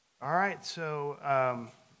All right, so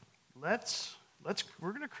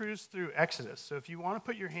we're going to cruise through Exodus. So if you want to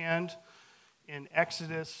put your hand in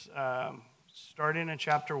Exodus, starting in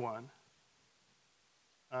chapter 1,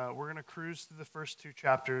 we're going to cruise through the first two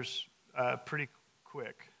chapters pretty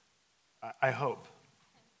quick, I hope.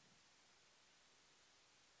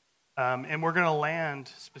 And we're going to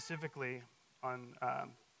land specifically on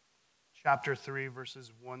chapter 3,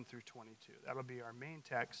 verses 1 through 22. That'll be our main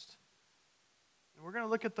text. And we're going to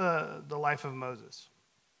look at the life of Moses,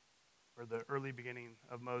 or the early beginning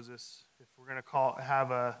of Moses. If we're going to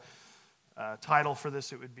have a title for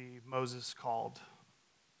this, it would be Moses Called.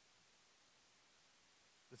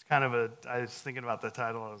 It's kind of I was thinking about the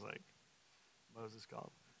title, I was like, Moses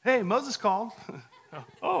Called. Hey, Moses called.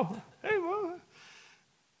 Oh, hey, Mo.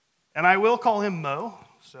 And I will call him Mo,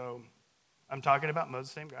 so I'm talking about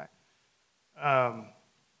Moses, same guy.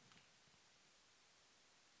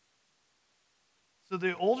 So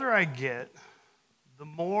the older I get, the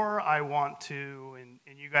more I want to,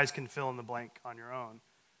 and you guys can fill in the blank on your own,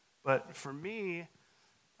 but for me,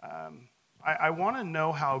 I want to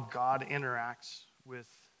know how God interacts with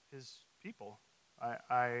his people.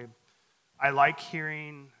 I like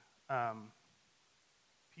hearing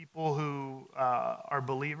people who are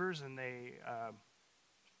believers and they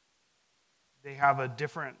have a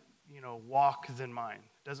different walk than mine.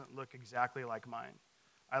 It doesn't look exactly like mine.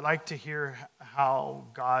 I like to hear how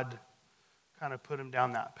God kind of put him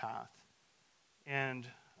down that path. And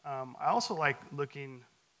I also like looking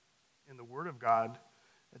in the Word of God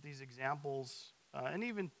at these examples and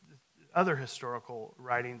even other historical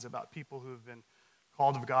writings about people who have been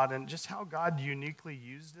called of God and just how God uniquely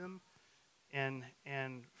used them and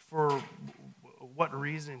for what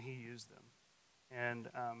reason he used them. And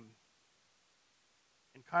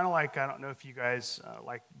kind of like, I don't know if you guys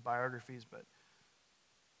like biographies, but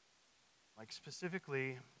like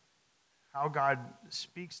specifically how God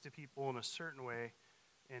speaks to people in a certain way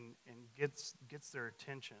and gets their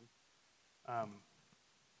attention.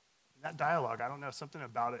 That dialogue, I don't know, something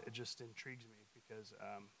about it just intrigues me because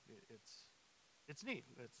it's neat.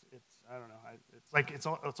 It's I don't know. It's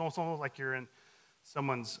almost like you're in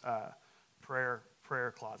someone's prayer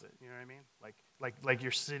closet. You know what I mean? Like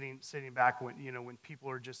you're sitting back when when people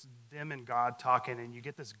are just them and God talking, and you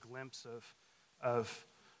get this glimpse of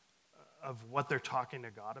what they're talking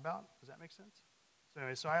to God about. Does that make sense? So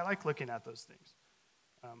anyway, so I like looking at those things.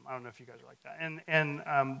 I don't know if you guys are like that. And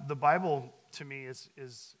the Bible, to me, is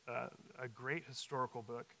a great historical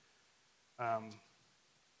book,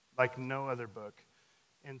 like no other book.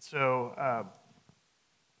 And so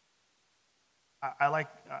I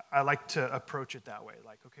like to approach it that way.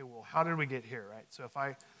 Like, okay, well, how did we get here, right? So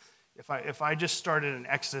if I just started in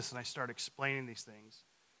Exodus and I start explaining these things,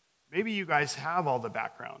 maybe you guys have all the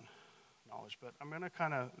background knowledge, but I'm going to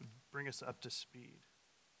kind of bring us up to speed.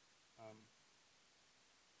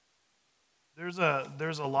 There's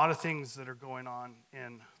a lot of things that are going on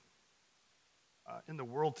in the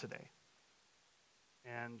world today,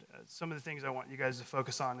 and some of the things I want you guys to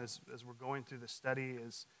focus on as we're going through the study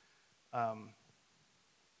is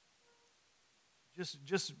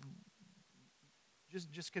just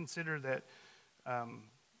consider that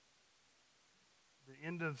the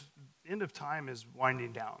end of time is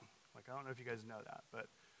winding down. Like, I don't know if you guys know that, but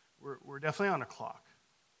we're definitely on a clock,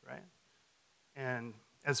 right? And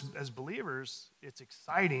as believers, it's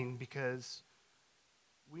exciting because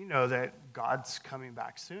we know that God's coming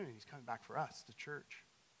back soon. He's coming back for us, the church,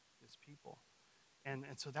 his people. And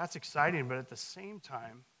so that's exciting, but at the same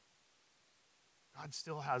time, God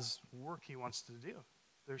still has work he wants to do.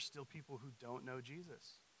 There's still people who don't know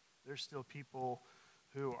Jesus. There's still people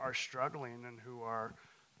who are struggling and who are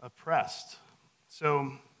oppressed.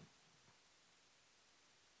 So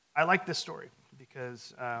I like this story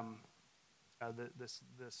because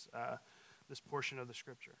this portion of the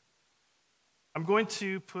scripture. I'm going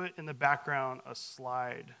to put in the background a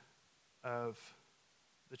slide of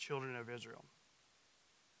the children of Israel.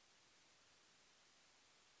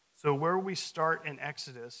 So where we start in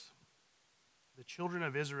Exodus, the children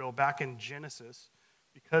of Israel back in Genesis,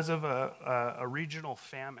 because of a regional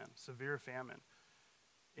famine, severe famine,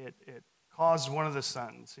 it caused one of the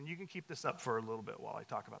sons, and you can keep this up for a little bit while I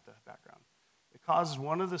talk about the background. It caused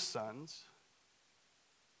one of the sons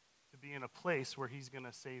to be in a place where he's going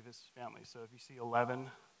to save his family. So if you see 11,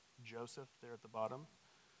 Joseph there at the bottom.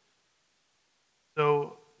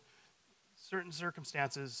 So certain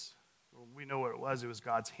circumstances, we know what it was. It was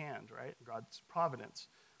God's hand, right? God's providence.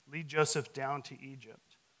 Lead Joseph down to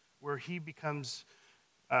Egypt, where he becomes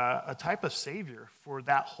a type of savior for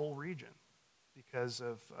that whole region because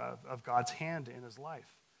of God's hand in his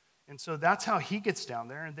life. And so that's how he gets down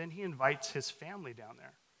there, and then he invites his family down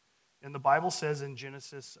there. And the Bible says in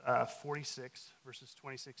Genesis 46, verses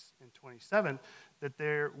 26 and 27, that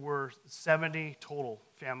there were 70 total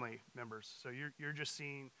family members. So you're just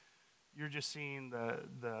seeing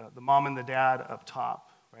the mom and the dad up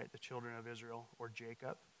top, right? The children of Israel, or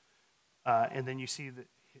Jacob. And then you see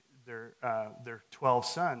their 12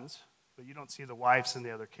 sons, but you don't see the wives and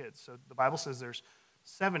the other kids. So the Bible says there's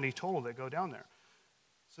 70 total that go down there.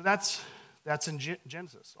 So that's in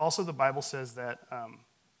Genesis. Also, the Bible says that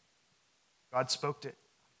God spoke to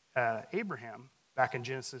Abraham back in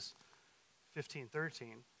Genesis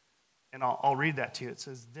 15:13, and I'll read that to you. It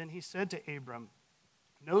says, "Then he said to Abram,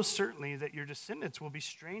 'Know certainly that your descendants will be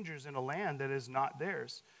strangers in a land that is not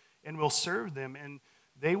theirs, and will serve them, and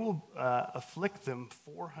they will afflict them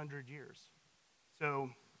 400 years.'"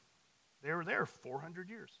 So they were there 400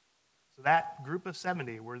 years. So that group of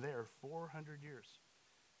 70 were there 400 years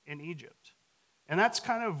in Egypt. And that's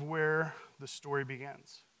kind of where the story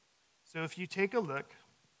begins. So if you take a look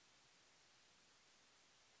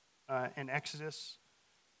in Exodus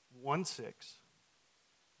 1:6,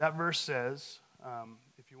 that verse says,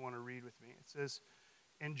 if you want to read with me, it says,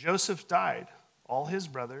 "And Joseph died, all his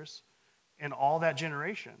brothers, and all that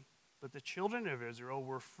generation. But the children of Israel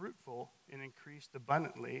were fruitful and increased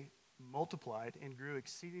abundantly, multiplied, and grew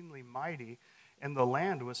exceedingly mighty, and the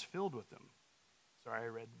land was filled with them." Sorry, I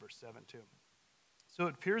read verse 7 too. So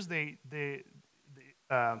it appears the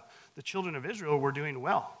children of Israel were doing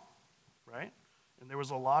well, right? And there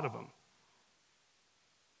was a lot of them.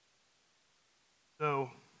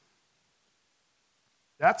 So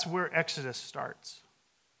that's where Exodus starts.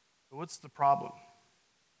 But what's the problem?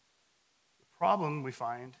 The problem we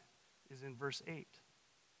find is in verse 8.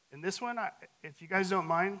 And this one, if you guys don't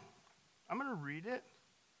mind, I'm going to read it.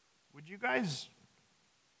 Would you guys,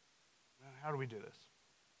 how do we do this?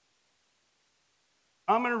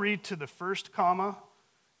 I'm going to read to the first comma.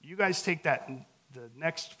 You guys take that, the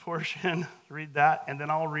next portion, read that, and then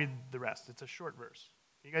I'll read the rest. It's a short verse.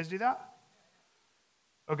 Can you guys do that?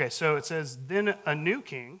 Okay, so it says, "Then a new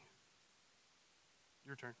king,"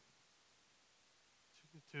 your turn,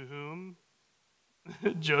 "to whom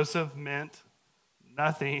Joseph meant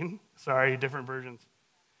nothing." Sorry, different versions.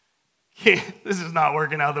 This is not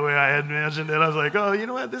working out the way I had imagined it. I was like, oh, you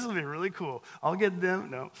know what? This will be really cool. I'll get them.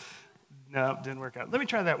 No, didn't work out. Let me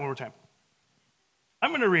try that one more time. I'm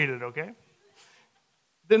going to read it, okay?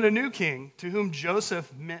 "Then a new king, to whom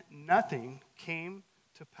Joseph meant nothing, came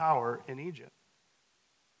to power in Egypt."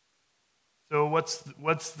 So what's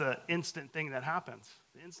the instant thing that happens?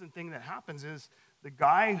 The instant thing that happens is the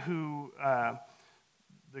guy who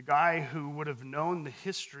would have known the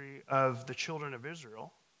history of the children of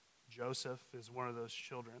Israel, Joseph is one of those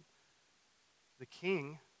children, the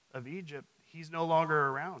king of Egypt, he's no longer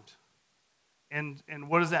around. And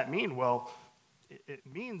what does that mean? Well, it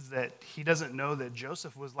means that he doesn't know that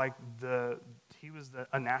Joseph was like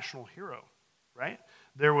a national hero, right?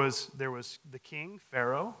 There was the king,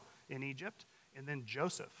 Pharaoh in Egypt, and then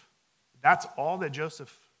Joseph. That's all that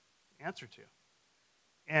Joseph answered to.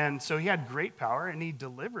 And so he had great power, and he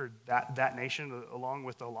delivered that nation along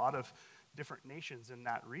with a lot of different nations in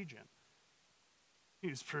that region. He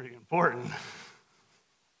was pretty important.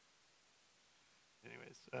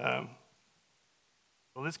 Anyways,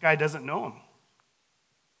 well, this guy doesn't know him.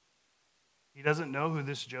 He doesn't know who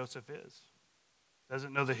this Joseph is.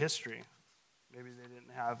 Doesn't know the history. Maybe they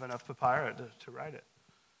didn't have enough papyrus to write it.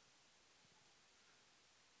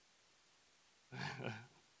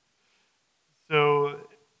 So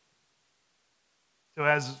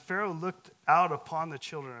as Pharaoh looked out upon the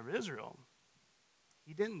children of Israel,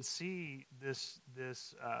 he didn't see this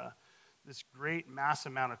great mass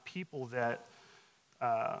amount of people that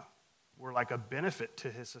were like a benefit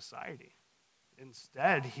to his society.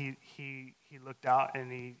 Instead, he looked out and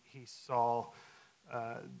he saw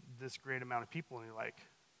this great amount of people, and he's like,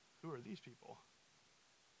 who are these people?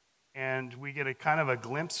 And we get a kind of a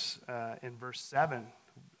glimpse in verse 7,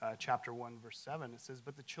 chapter 1, verse 7. It says,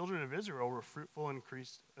 "But the children of Israel were fruitful and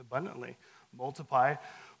increased abundantly, multiplied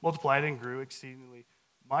and grew exceedingly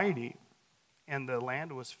mighty, and the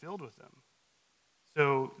land was filled with them."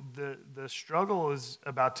 So the struggle is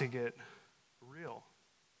about to get real.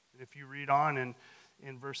 And if you read on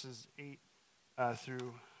in verses 8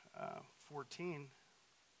 through 14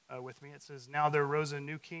 with me, it says, "Now there arose a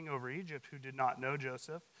new king over Egypt who did not know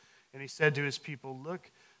Joseph. And he said to his people,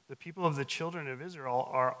 'Look, the people of the children of Israel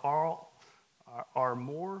are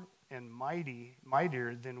more and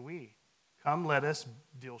mightier than we. Come, let us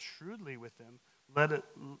deal shrewdly with them,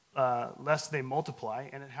 lest they multiply.'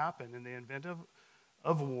 And it happened in the event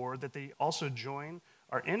of war that they also joined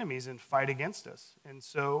our enemies and fight against us, and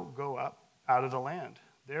so go up out of the land.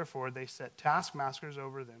 Therefore, they set taskmasters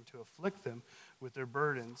over them to afflict them with their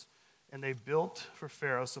burdens, and they built for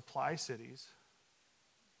Pharaoh supply cities,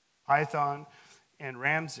 Pithom and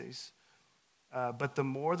Ramses. But the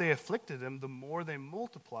more they afflicted them, the more they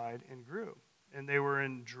multiplied and grew. And they were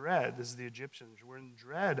in dread, this is the Egyptians, were in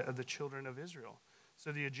dread of the children of Israel.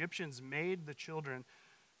 So the Egyptians made the children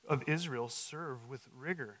of Israel serve with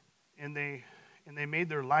rigor, and they made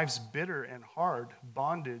their lives bitter and hard,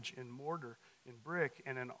 bondage in mortar, in brick,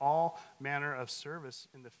 and in all manner of service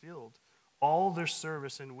in the field. All their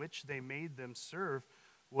service in which they made them serve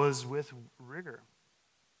was with rigor.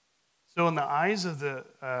 So in the eyes of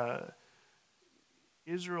the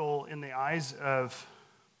Israel, in the eyes of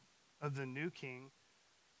the new king,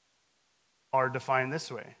 are defined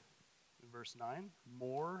this way. In verse 9,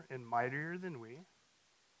 more and mightier than we.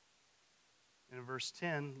 And in verse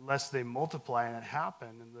 10, lest they multiply and it happen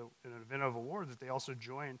in an event of a war, that they also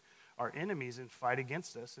join our enemies and fight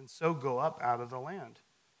against us, and so go up out of the land.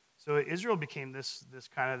 So Israel became this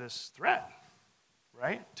threat,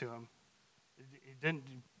 right, to him.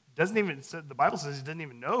 The Bible says he didn't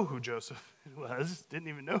even know who Joseph was, didn't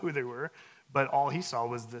even know who they were, but all he saw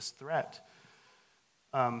was this threat.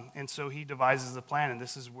 And so he devises the plan, and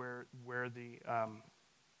this is where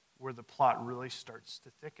the plot really starts to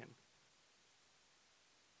thicken.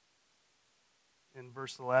 In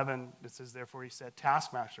verse 11, it says, therefore he set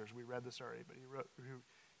taskmasters. We read this already, but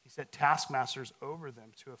he set taskmasters over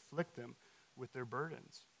them to afflict them with their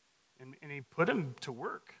burdens. And he put them to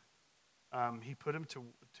work. He put them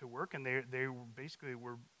to work, and they basically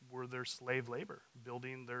were their slave labor,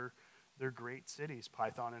 building their great cities,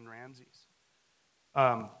 Pithom and Ramses.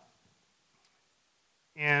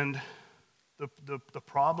 And the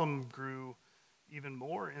problem grew even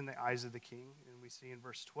more in the eyes of the king, and we see in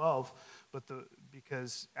verse 12,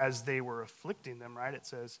 because as they were afflicting them, right, it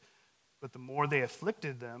says, but the more they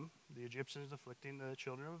afflicted them, the Egyptians afflicting the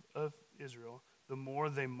children of Israel, the more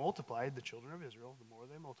they multiplied, the children of Israel, the more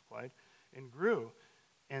they multiplied and grew.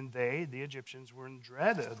 And they, the Egyptians, were in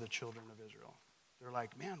dread of the children of Israel. They're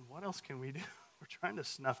like, man, what else can we do? We're trying to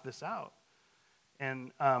snuff this out.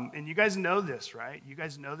 And you guys know this, right? You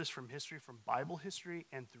guys know this from history, from Bible history,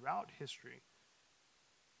 and throughout history.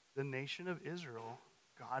 The nation of Israel,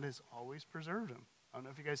 God has always preserved them. I don't know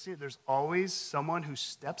if you guys see it. There's always someone who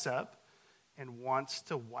steps up and wants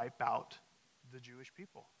to wipe out the Jewish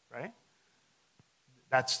people, right?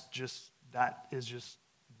 That is just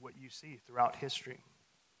what you see throughout history.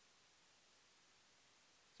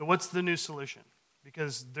 So what's the new solution?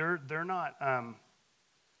 Because they're not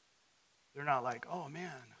like, oh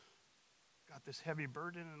man, got this heavy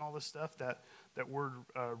burden and all this stuff. That word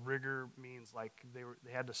rigor means like they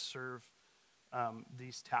had to serve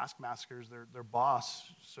these taskmasters, their boss,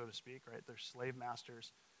 so to speak, right? Their slave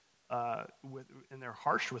masters, and they're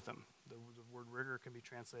harsh with them. The word rigor can be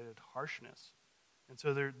translated harshness, and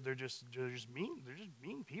so they're just mean. They're just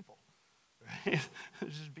mean people, right? They're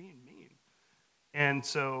just being mean, and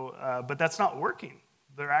so but that's not working.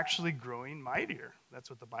 They're actually growing mightier. That's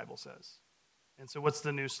what the Bible says. And so what's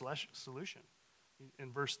the new solution?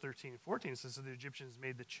 In verse 13 and 14, it says, so the Egyptians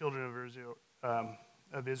made the children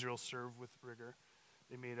of Israel serve with rigor.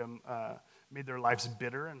 They made their lives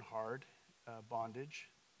bitter and hard, bondage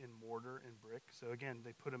in mortar and brick. So again,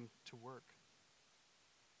 they put them to work.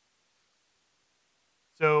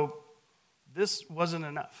 So this wasn't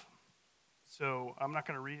enough. So I'm not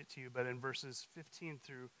going to read it to you, but in verses 15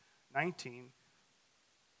 through 19,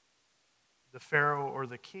 the Pharaoh or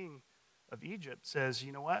the king of Egypt says,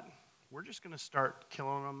 you know what? We're just going to start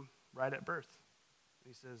killing them right at birth.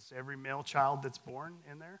 He says every male child that's born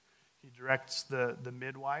in there, he directs the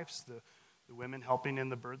midwives, the women helping in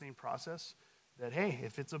the birthing process, that, hey,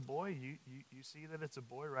 if it's a boy, you see that it's a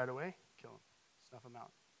boy right away, kill him, snuff him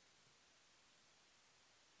out.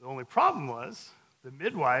 The only problem was the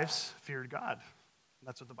midwives feared God.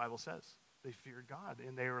 That's what the Bible says. They feared God,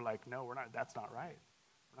 and they were like, no, that's not right.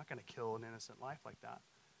 We're not going to kill an innocent life like that.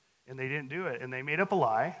 And they didn't do it. And they made up a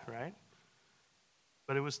lie, right?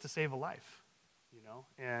 But it was to save a life,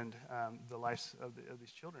 and the lives of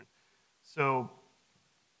these children. So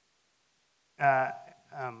as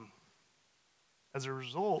a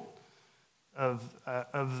result of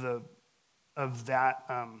that,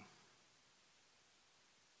 how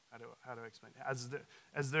do I explain it?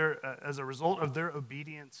 As a result of their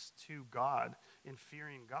obedience to God and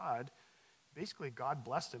fearing God, basically, God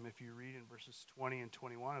blessed him. If you read in verses 20 and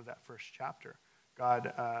 21 of that first chapter,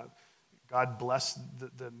 God blessed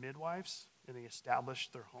the midwives, and he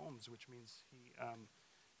established their homes, which means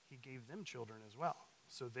he gave them children as well.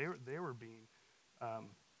 So they were being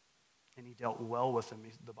and he dealt well with them,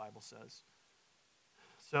 the Bible says.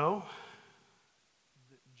 So,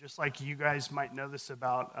 just like you guys might know this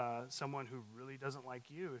about someone who really doesn't like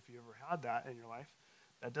you, if you ever had that in your life,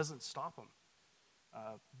 that doesn't stop them.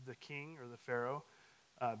 The king or the Pharaoh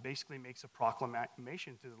basically makes a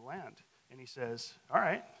proclamation to the land, and he says, all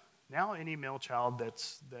right, now any male child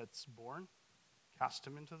that's born, cast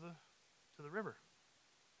him into the river.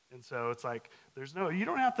 And so it's like, you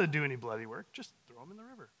don't have to do any bloody work, just throw him in the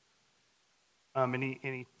river. And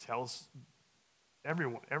he tells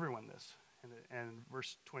everyone this. And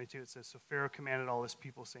verse 22, it says, so Pharaoh commanded all his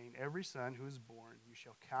people, saying, every son who is born you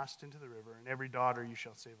shall cast into the river, and every daughter you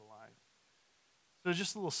shall save alive. So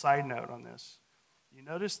just a little side note on this. You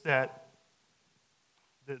notice that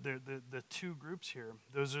the two groups here,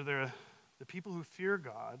 those are the people who fear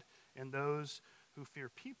God and those who fear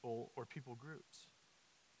people or people groups.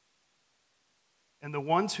 And the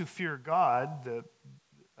ones who fear God, the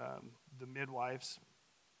midwives,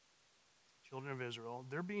 children of Israel,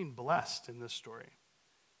 they're being blessed in this story,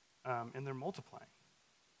 and they're multiplying.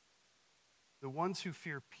 The ones who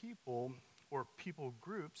fear people or people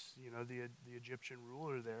groups, the Egyptian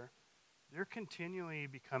ruler there, they're continually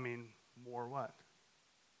becoming more what?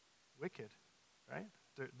 Wicked, right?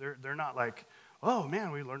 They're not like, oh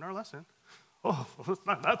man, we learned our lesson. Oh,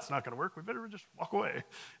 that's not going to work. We better just walk away.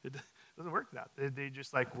 It doesn't work that. They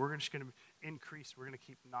just like, we're just going to increase. We're going to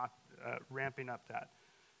keep not ramping up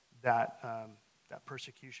that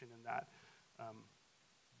persecution and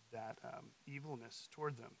that evilness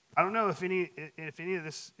toward them. I don't know if any of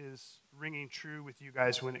this is ringing true with you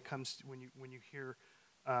guys when it comes to, when you hear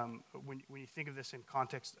when you think of this in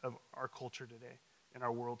context of our culture today, in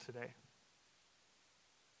our world today.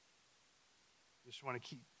 Just want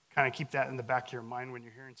to keep that in the back of your mind when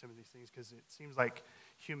you're hearing some of these things, because it seems like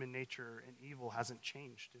human nature and evil hasn't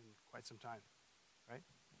changed in quite some time, right?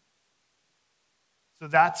 So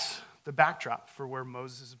that's the backdrop for where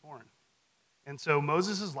Moses is born. And so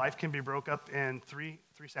Moses' life can be broke up in three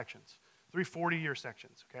sections, 40-year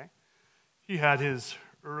sections, okay? He had his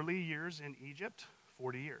early years in Egypt,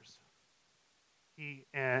 40 years.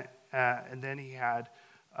 And then he had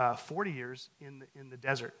 40 years in the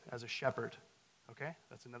desert as a shepherd, okay?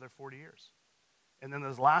 That's another 40 years. And then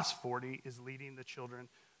those last 40 is leading the children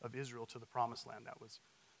of Israel to the promised land. That was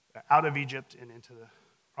out of Egypt and into the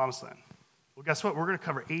promised land. Well, guess what? We're going to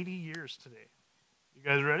cover 80 years today. You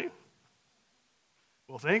guys ready?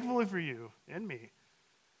 Well, thankfully for you and me,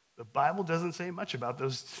 the Bible doesn't say much about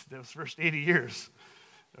those first 80 years,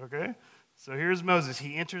 okay? So here's Moses.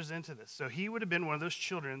 He enters into this. So he would have been one of those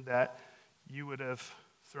children that you would have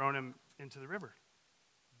thrown him into the river.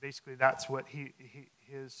 Basically, that's what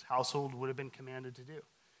his household would have been commanded to do.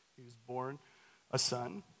 He was born a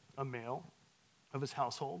son, a male of his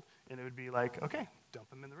household, and it would be like, okay,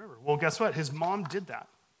 dump him in the river. Well, guess what? His mom did that,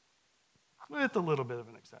 with a little bit of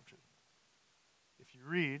an exception. If you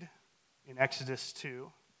read in Exodus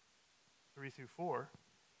 2, 3 through 4,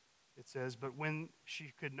 it says, but when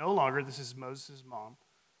she could no longer, this is Moses' mom,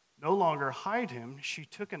 no longer hide him, she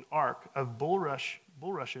took an ark of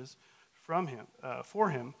bulrushes for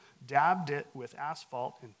him, dabbed it with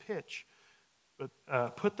asphalt and pitch,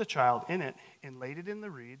 but put the child in it and laid it in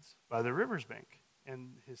the reeds by the river's bank.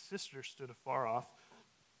 And his sister stood afar off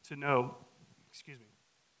to know,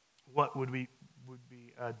 what would be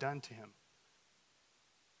done to him.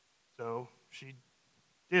 So she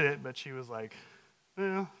did it, but she was like,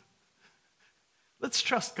 well, let's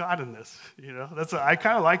trust God in this. I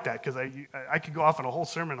kind of like that, because I could go off on a whole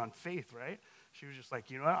sermon on faith, right? She was just like,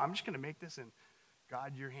 you know what? I'm just going to make this, and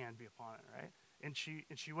God, your hand be upon it, right? And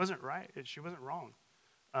she wasn't right. She wasn't wrong,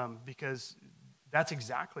 because that's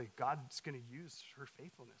exactly, God's going to use her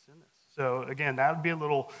faithfulness in this. So again, that would be a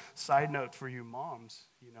little side note for you moms,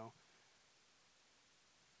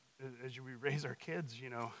 as we raise our kids,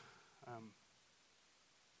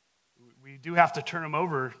 we do have to turn them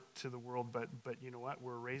over to the world, but you know what?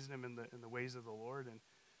 We're raising them in the ways of the Lord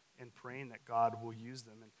and praying that God will use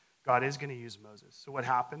them. And God is going to use Moses. So what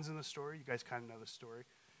happens in the story? You guys kind of know the story.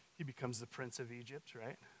 He becomes the Prince of Egypt,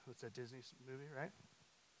 right? What's that Disney movie, right?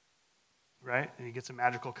 Right? And he gets a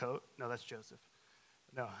magical coat. No, that's Joseph.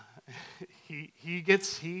 No,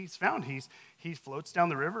 he's found. He floats down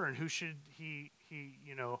the river, and who should he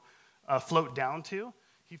float down to?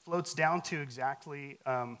 He floats down to exactly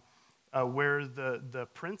where the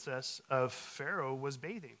princess of Pharaoh was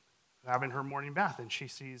bathing, having her morning bath, and she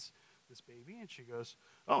sees this baby, and she goes,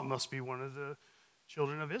 "Oh, it must be one of the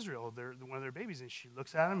children of Israel. They're one of their babies." And she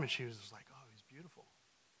looks at him, and she was just like, "Oh, he's beautiful."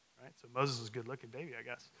 Right? So Moses was a good-looking baby, I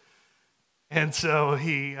guess. And so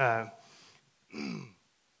he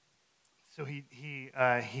so he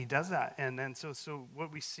does that, and then so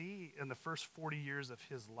what we see in the first 40 years of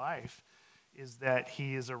his life is that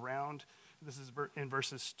he is around. This is in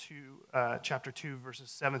chapter 2, verses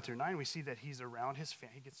 7 through 9. We see that he's around his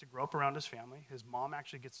family. He gets to grow up around his family. His mom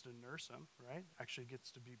actually gets to nurse him, right? Actually gets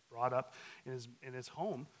to be brought up in his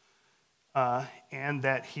home, and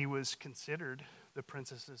that he was considered the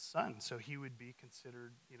princess's son. So he would be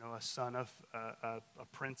considered, a son of a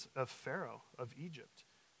prince of Pharaoh of Egypt,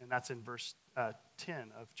 and that's in verse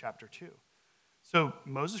 10 of chapter 2. So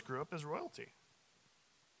Moses grew up as royalty.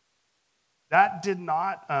 That did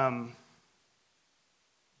not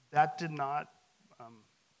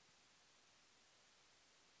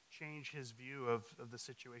change his view of the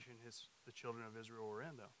situation the children of Israel were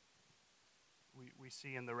in, though. We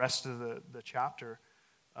see in the rest of the chapter,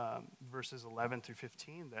 verses 11 through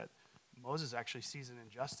 15, that Moses actually sees an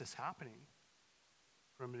injustice happening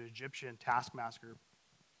from an Egyptian taskmaster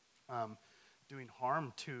doing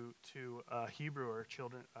harm to a Hebrew or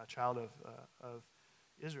child of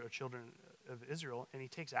Israel, children of Israel, and he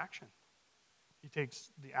takes action. He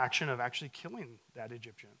takes the action of actually killing that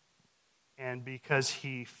Egyptian. And because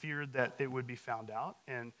he feared that it would be found out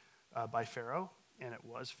by Pharaoh, and it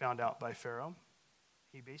was found out by Pharaoh,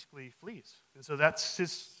 he basically flees. And so that's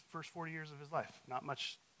his first 40 years of his life. Not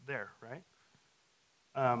much there, right?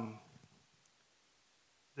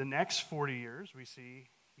 The next 40 years, we see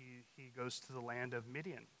he goes to the land of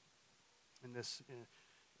Midian.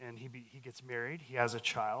 And he gets married, he has a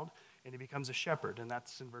child, and he becomes a shepherd. And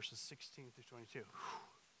that's in verses 16 through 22.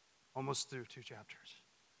 Almost through 2 chapters.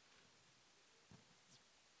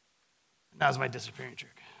 Now's my disappearing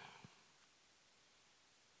trick.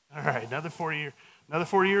 All right, another 40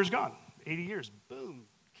 years gone. 80 years, boom,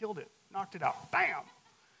 killed it, knocked it out, bam.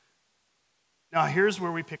 Now here's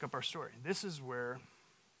where we pick up our story. This is where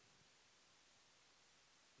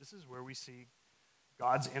we see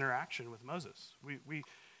God's interaction with Moses. We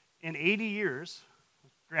in 80 years,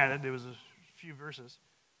 granted it was a few verses,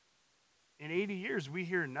 in 80 years we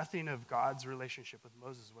hear nothing of God's relationship with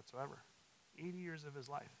Moses whatsoever. 80 years of his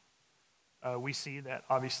life. We see that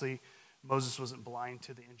obviously Moses wasn't blind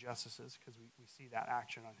to the injustices because we see that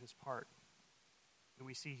action on his part. And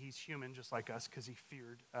we see he's human just like us because he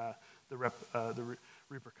feared the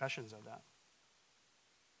repercussions of that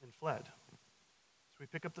and fled. So we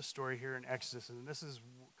pick up the story here in Exodus, and this is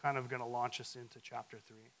kind of going to launch us into chapter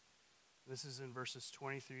 3. This is in verses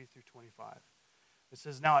 23 through 25. It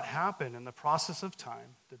says, "Now it happened in the process of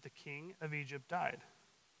time that the king of Egypt died.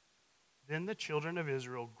 Then the children of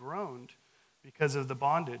Israel groaned because of the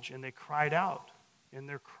bondage, and they cried out, and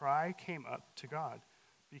their cry came up to God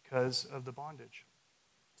because of the bondage.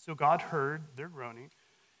 So God heard their groaning,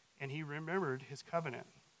 and he remembered his covenant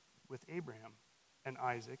with Abraham and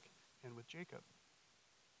Isaac and with Jacob.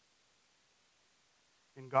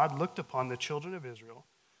 And God looked upon the children of Israel,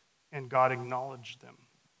 and God acknowledged them."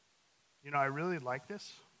 I really like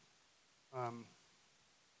this. Sometimes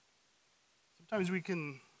we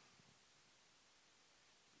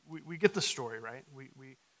get the story, right?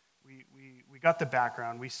 We got the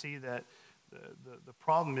background. We see that the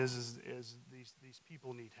problem is these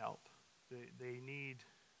people need help. They need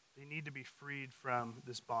to be freed from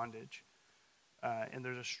this bondage, and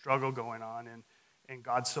there's a struggle going on. And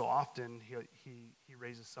God so often he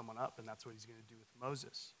raises someone up, and that's what he's going to do with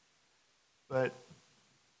Moses. But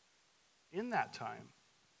in that time,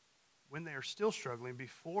 when they are still struggling,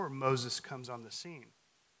 before Moses comes on the scene,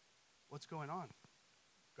 what's going on?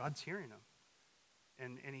 God's hearing them.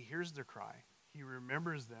 And he hears their cry. He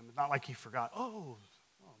remembers them. It's not like he forgot, oh,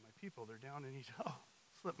 my people, they're down, and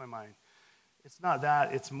slipped my mind. It's not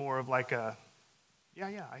that. It's more of like I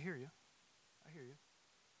hear you.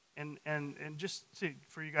 And just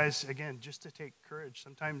for you guys, again, just to take courage.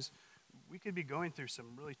 Sometimes we could be going through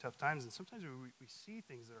some really tough times, and sometimes we see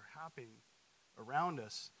things that are happening around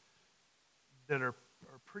us that are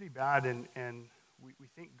pretty bad, and we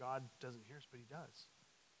think God doesn't hear us, but he does.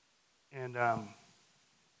 And he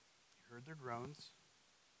heard their groans.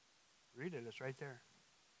 Read it, it's right there.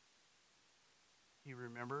 He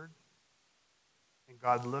remembered, and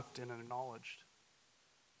God looked and acknowledged.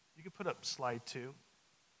 You can put up slide 2.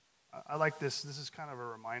 I like this. This is kind of a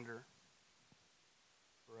reminder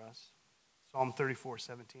for us. Psalm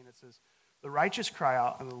 34:17, it says, "The righteous cry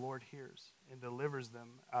out, and the Lord hears and delivers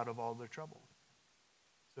them out of all their trouble."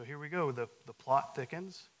 So here we go. The plot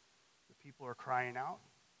thickens. The people are crying out,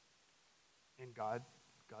 and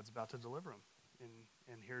God's about to deliver them.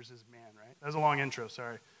 And here's his man, right? That was a long intro,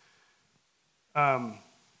 sorry. So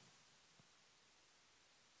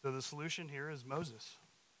the solution here is Moses.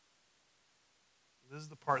 This is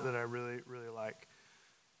the part that I really, really like.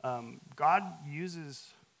 God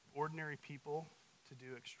uses ordinary people to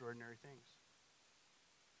do extraordinary things.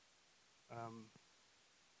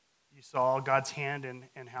 You saw God's hand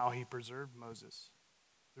in how he preserved Moses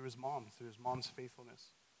through his mom's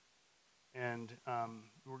faithfulness. And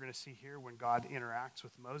we're going to see here when God interacts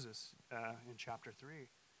with Moses in chapter 3,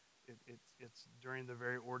 it's during the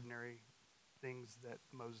very ordinary things that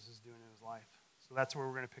Moses is doing in his life. So that's where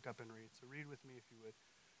we're going to pick up and read. So read with me if you would.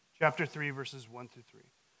 Chapter 3, verses 1 through 3.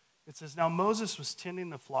 It says, "Now Moses was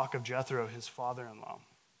tending the flock of Jethro, his father-in-law."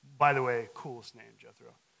 By the way, coolest name,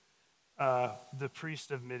 Jethro. The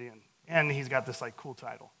priest of Midian. And he's got this cool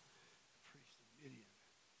title. Priest of Midian.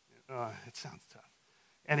 It sounds tough.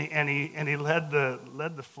 And he led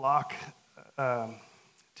the flock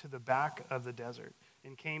to the back of the desert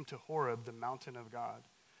and came to Horeb, the mountain of God.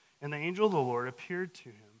 And the angel of the Lord appeared to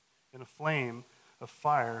him in a flame of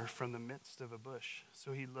fire from the midst of a bush.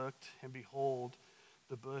 So he looked, and behold,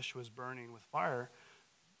 the bush was burning with fire,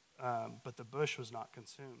 but the bush was not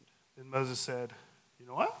consumed. Then Moses said, "You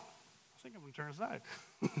know what? I think I'm going to turn aside.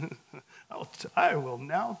 I will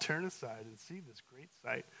now turn aside and see this great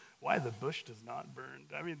sight, why the bush does not burn."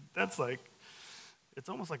 I mean, that's it's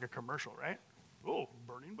almost like a commercial, right? Oh,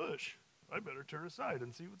 burning bush. I better turn aside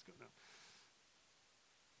and see what's going on.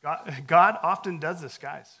 God often does this,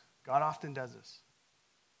 guys. God often does this.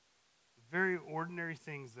 Very ordinary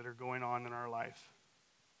things that are going on in our life,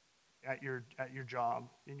 at your job,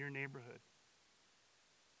 in your neighborhood.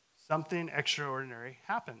 Something extraordinary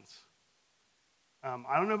happens.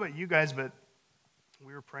 I don't know about you guys, but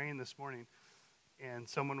we were praying this morning, and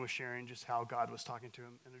someone was sharing just how God was talking to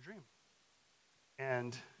him in a dream.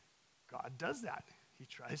 And God does that. He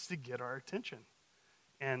tries to get our attention.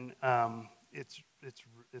 And it's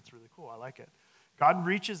really cool. I like it. God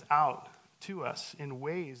reaches out to us in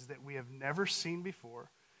ways that we have never seen before,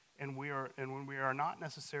 and when we are not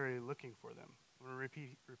necessarily looking for them. I'm going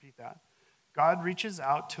to repeat that. God reaches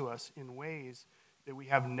out to us in ways that we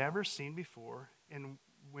have never seen before, and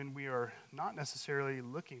when we are not necessarily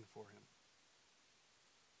looking for him.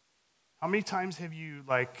 How many times have you,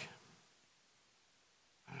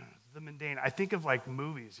 the mundane, I think of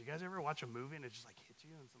movies. You guys ever watch a movie and it just hits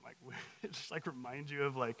you and it just reminds you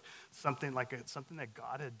of something something that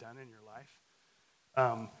God had done in your life?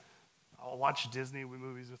 I'll watch Disney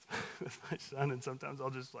movies with my son, and sometimes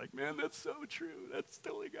I'll just man, that's so true. That's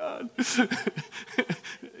totally God.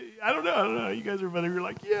 I don't know. You guys are better.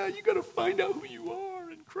 You're yeah, you got to find out who you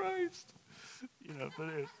are in Christ.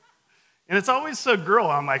 But and it's always so girl.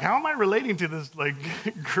 I'm how am I relating to this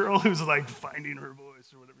girl who's finding her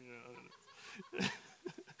voice or whatever? I don't know.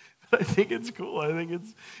 But I think it's cool. I think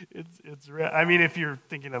it's rare. I mean, if you're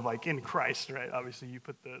thinking of in Christ, right? Obviously, you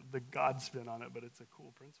put the God spin on it, but it's a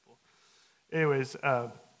cool principle. Anyways,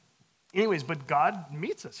 but God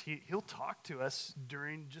meets us. He'll talk to us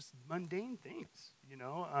during just mundane things,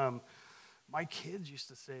 My kids used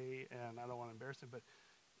to say, and I don't want to embarrass them, but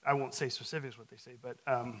I won't say specifics what they say, but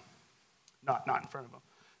not in front of them.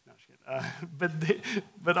 No, just kidding.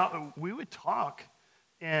 But we would talk,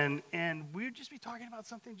 and we would just be talking about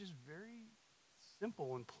something just very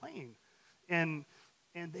simple and plain, and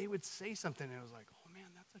they would say something, and it was oh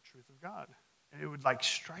man, that's the truth of God, and it would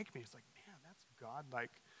strike me. It's man, that's God,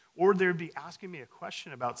 or they'd be asking me a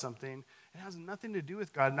question about something. It has nothing to do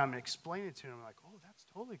with God, and I'm explaining it to them. I'm oh, that's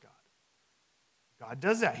totally God. God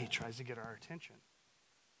does that. He tries to get our attention.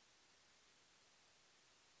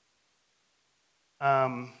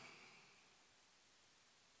 God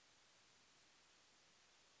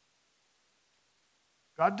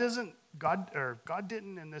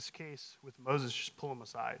didn't in this case with Moses just pull him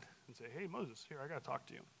aside and say, "Hey, Moses, here, I got to talk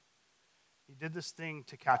to you." He did this thing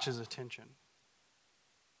to catch his attention.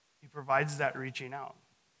 He provides that reaching out.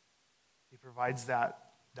 He provides that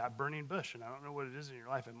burning bush, and I don't know what it is in your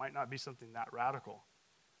life. It might not be something that radical,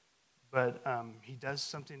 but he does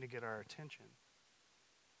something to get our attention.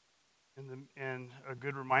 And a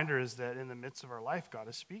good reminder is that in the midst of our life, God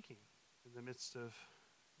is speaking. In the midst of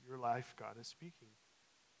your life, God is speaking.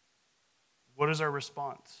 What is our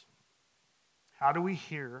response? How do we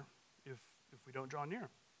hear if we don't draw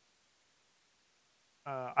near?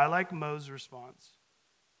 I like Mo's response.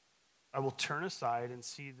 "I will turn aside and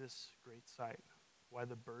see this great sight, why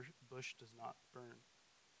the bush does not burn."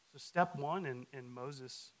 So step one in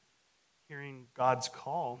Moses hearing God's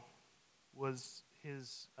call was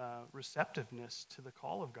his receptiveness to the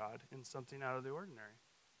call of God in something out of the ordinary.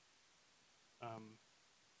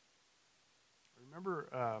 Remember,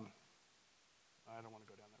 I don't want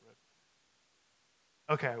to go down that road.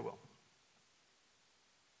 Okay, I will.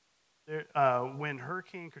 When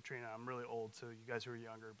Hurricane Katrina, I'm really old, so you guys who are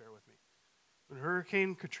younger, bear with me. When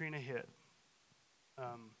Hurricane Katrina hit,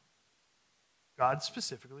 God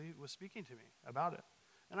specifically was speaking to me about it.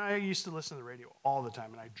 And I used to listen to the radio all the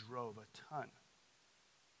time, and I drove a ton.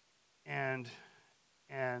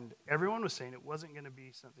 And everyone was saying it wasn't going to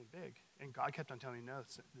be something big. And God kept on telling me, no,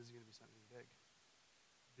 this is going to be something big.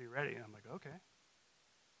 Be ready. And I'm like, okay.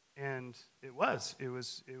 And it was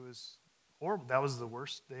horrible. That was the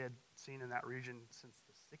worst they had seen in that region since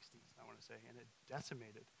the 60s, I want to say. And it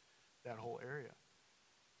decimated that whole area.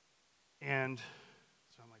 And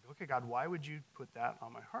so I'm like, okay, God, why would you put that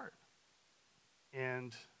on my heart?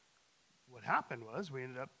 And what happened was we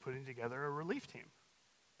ended up putting together a relief team.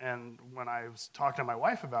 And when I was talking to my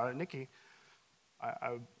wife about it, Nikki,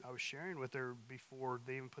 I was sharing with her before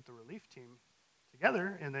they even put the relief team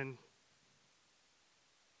together. And then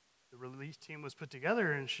the relief team was put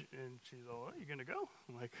together, and she's like, oh, are you going to go?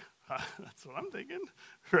 I'm like, that's what I'm thinking,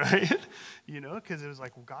 right? Because it was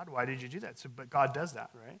like, well, God, why did you do that? So, but God does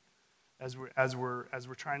that, right? As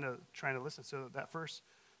we're trying to listen. So the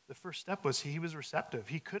first step was he was receptive.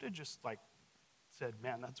 He could have just said,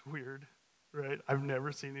 man, that's weird, right? I've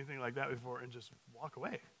never seen anything like that before, and just walk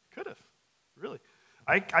away. Could have, really.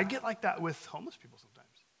 I get like that with homeless people sometimes.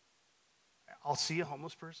 I'll see a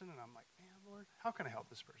homeless person, and I'm like, man, Lord, how can I help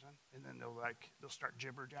this person? And then they'll start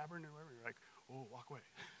jibber jabbering or whatever. You're like, oh, walk away.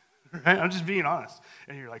 Right? I'm just being honest.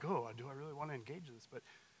 And you're like, oh, do I really want to engage in this? But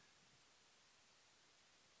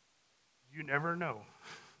you never know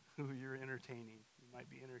who you're entertaining. You might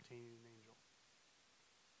be entertaining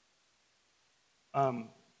an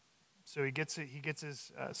angel. So he gets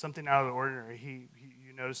his something out of the ordinary.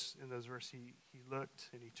 You notice in those verses, he looked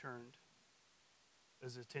and he turned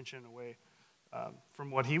his attention away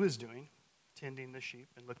from what he was doing, tending the sheep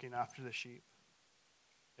and looking after the sheep.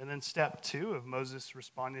 And then step 2 of Moses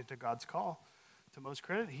responding to God's call, to Moses'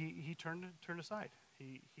 credit, he turned aside.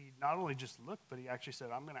 He not only just looked, but he actually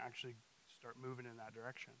said, I'm going to actually start moving in that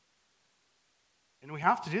direction. And we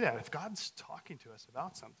have to do that. If God's talking to us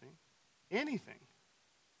about something, anything,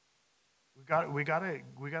 we got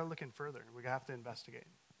to look in further. We have to investigate.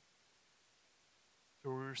 So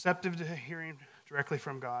we're receptive to hearing directly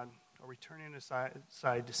from God. Are we turning aside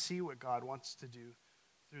to see what God wants to do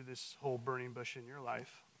through this whole burning bush in your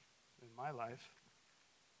life, in my life?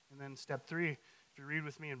 And then step 3, if you read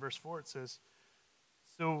with me in verse 4, it says,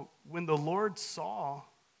 so when the Lord saw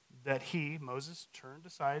that he, Moses, turned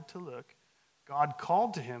aside to look, God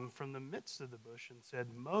called to him from the midst of the bush and said,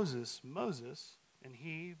 Moses, Moses. And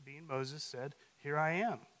he, being Moses, said, here I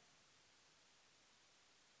am.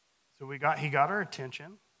 So he got our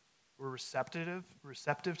attention. We're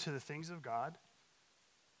receptive to the things of God.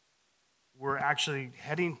 We're actually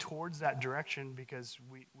heading towards that direction because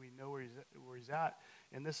we know where he's at.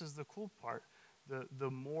 And this is the cool part. The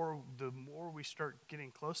more we start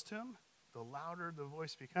getting close to him, the louder the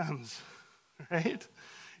voice becomes, right?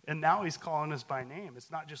 And now he's calling us by name. It's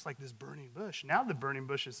not just like this burning bush. Now the burning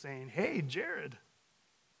bush is saying, hey, Jarrod,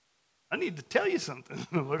 I need to tell you something.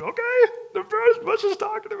 I'm like, okay, the bush is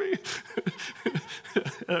talking to me.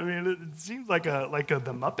 I mean, it seems like the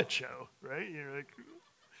Muppet Show, right? You're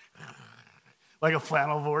like a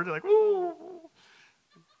flannel board. You're like, ooh,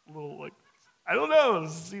 a little I don't know. It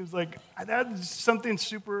seems like that's something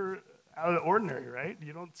super out of the ordinary, right?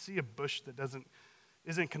 You don't see a bush that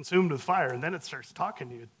isn't consumed with fire, and then it starts talking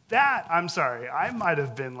to you. That, I'm sorry, I might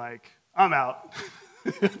have been like, I'm out.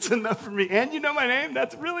 It's enough for me. And you know my name?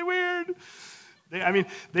 That's really weird.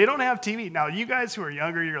 They don't have TV. Now, you guys who are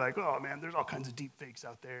younger, you're like, oh, man, there's all kinds of deep fakes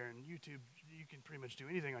out there. And YouTube, you can pretty much do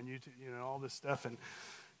anything on YouTube, all this stuff and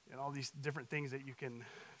all these different things that you can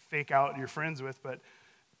fake out your friends with. But,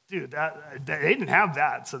 dude, they didn't have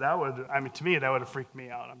that. So that would, to me, that would have freaked me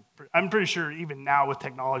out. I'm pretty sure even now with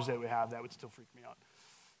technology that we have, that would still freak me out.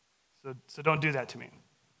 So don't do that to me.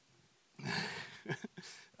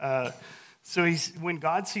 So when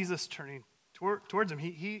God sees us turning towards him,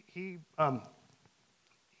 he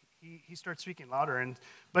starts speaking louder.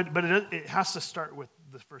 But it has to start with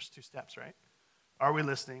the first 2 steps, right? Are we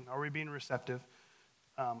listening? Are we being receptive?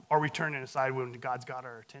 Are we turning aside when God's got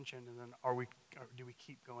our attention? And then do we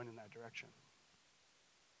keep going in that direction?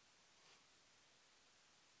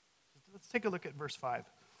 Let's take a look at verse 5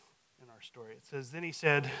 in our story. It says, then he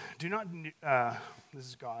said, this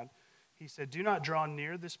is God. He said, do not draw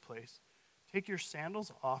near this place. Take your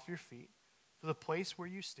sandals off your feet, for the place where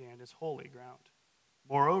you stand is holy ground.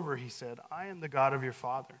 Moreover, he said, I am the God of your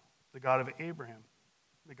father, the God of Abraham,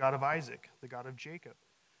 the God of Isaac, the God of Jacob.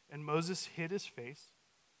 And Moses hid his face,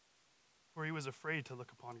 for he was afraid to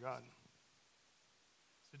look upon God.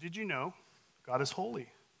 So did you know God is holy?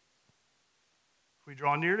 If we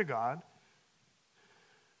draw near to God,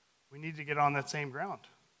 We need to get on that same ground.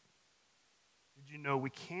 Did you know we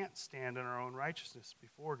can't stand in our own righteousness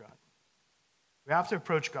before God? We have to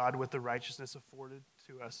approach God with the righteousness afforded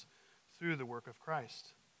to us through the work of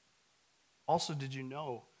Christ. Also, did you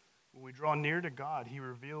know when we draw near to God, he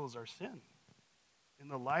reveals our sin? In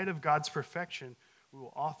the light of God's perfection, we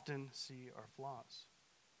will often see our flaws.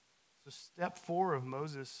 So step 4 of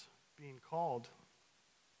Moses being called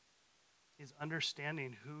is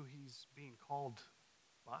understanding who he's being called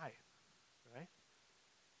by, right?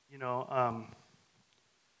 You know,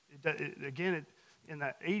 in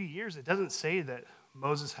that 80 years, it doesn't say that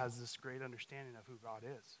Moses has this great understanding of who God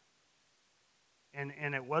is.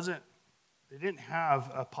 And it wasn't, they didn't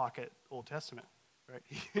have a pocket Old Testament, right?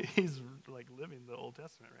 He's like living the Old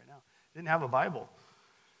Testament right now. Didn't have a Bible.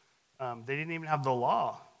 They didn't even have the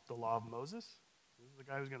law of Moses. This is the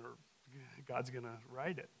guy God's going to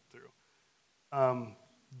write it through.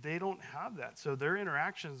 They don't have that. So their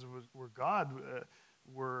interactions with God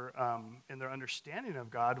and their understanding of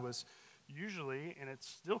God was usually, and it's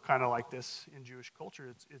still kind of like this in Jewish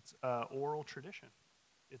culture, it's oral tradition.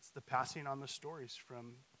 It's the passing on the stories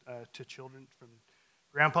to children, from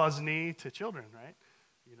grandpa's knee to children, right?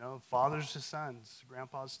 You know, fathers to sons,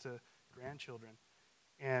 grandpas to grandchildren.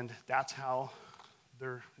 And that's how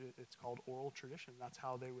it's called oral tradition. That's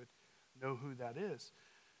how they would know who that is.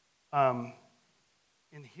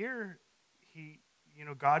 And here,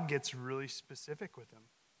 God gets really specific with him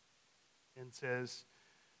and says,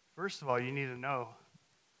 first of all, you need to know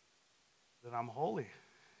that I'm holy,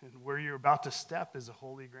 and where you're about to step is a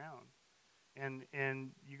holy ground.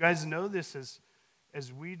 And you guys know this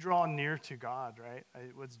as we draw near to God, right?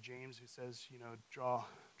 What's James who says, draw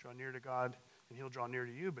near to God, and he'll draw near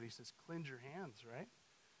to you, but he says, cleanse your hands, right?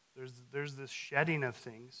 There's this shedding of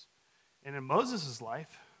things. And in Moses'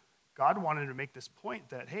 life, God wanted to make this point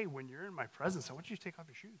that, hey, when you're in my presence, I want you to take off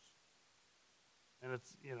your shoes. And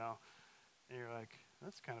it's, and you're like,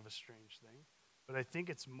 that's kind of a strange thing. But I think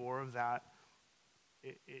it's more of that,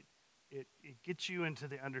 it gets you into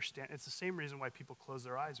the understanding. It's the same reason why people close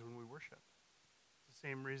their eyes when we worship. It's the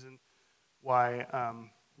same reason why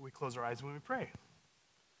we close our eyes when we pray.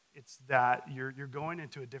 It's that you're going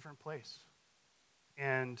into a different place.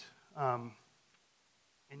 And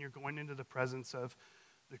you're going into the presence of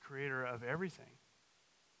the creator of everything.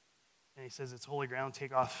 And he says, it's holy ground,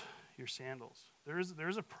 take off your sandals. There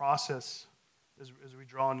is a process as we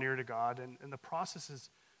draw near to God, and the process is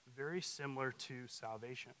very similar to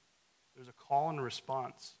salvation. There's a call and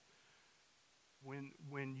response.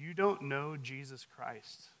 When you don't know Jesus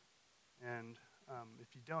Christ, and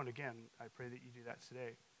if you don't, again, I pray that you do that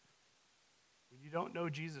today. When you don't know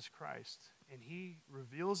Jesus Christ, and he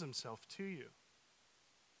reveals himself to you,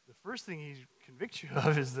 the first thing he convicts you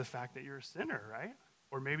of is the fact that you're a sinner, right?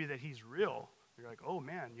 Or maybe that he's real. You're like, oh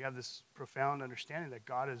man, you have this profound understanding that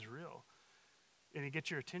God is real. And he gets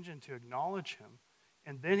your attention to acknowledge him.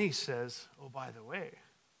 And then he says, oh, by the way,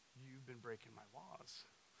 you've been breaking my laws.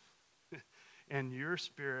 And your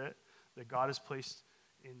spirit that God has placed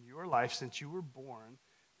in your life since you were born,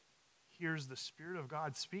 here's the Spirit of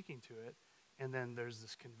God speaking to it. And then there's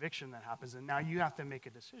this conviction that happens. And now you have to make a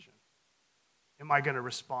decision. Am I going to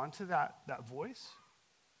respond to that voice?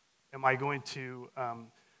 Am I going to,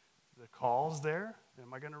 the call's there?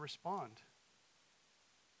 Am I going to respond?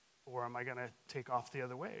 Or am I going to take off the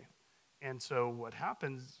other way? And so what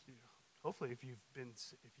happens, hopefully if you've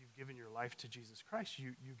given your life to Jesus Christ,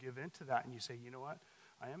 you give into that and you say, you know what?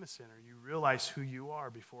 I am a sinner. You realize who you are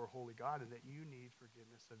before a holy God and that you need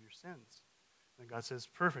forgiveness of your sins. And God says,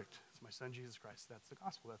 perfect. It's my son, Jesus Christ. That's the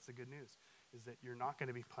gospel. That's the good news, is that you're not going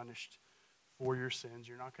to be punished for your sins.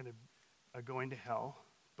 You're not going to go into hell,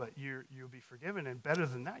 but you'll be forgiven. And better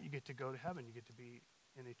than that, you get to go to heaven. You get to be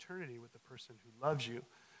in eternity with the person who loves you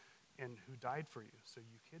and who died for you, so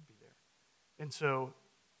you could be there. And so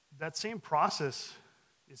that same process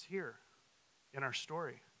is here in our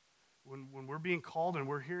story. When we're being called and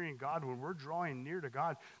we're hearing God, when we're drawing near to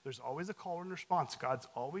God, there's always a call and response. God's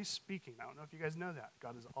always speaking. I don't know if you guys know that.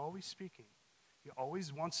 God is always speaking. He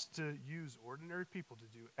always wants to use ordinary people to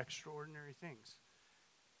do extraordinary things.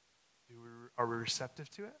 Are we receptive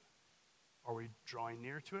to it? Are we drawing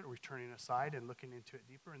near to it? Are we turning aside and looking into it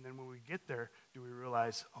deeper? And then when we get there, do we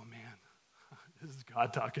realize, oh man, this is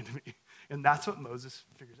God talking to me? And that's what Moses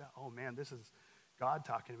figures out. Oh man, this is God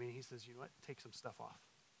talking to me. And he says, you know what? Take some stuff off,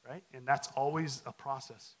 right? And that's always a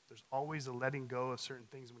process. There's always a letting go of certain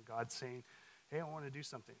things when God's saying, hey, I want to do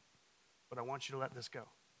something, but I want you to let this go,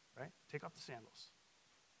 right? Take off the sandals.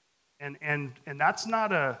 And that's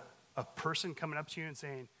not a person coming up to you and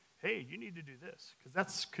saying, hey, you need to do this, because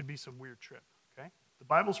that could be some weird trip, okay? The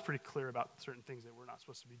Bible's pretty clear about certain things that we're not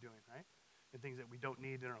supposed to be doing, right? And things that we don't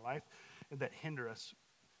need in our life and that hinder us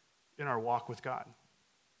in our walk with God.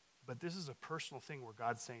 But this is a personal thing where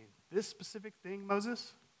God's saying, this specific thing,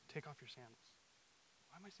 Moses, take off your sandals.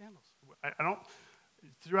 Why my sandals? I don't,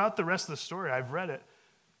 throughout the rest of the story, I've read it,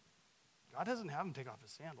 God doesn't have him take off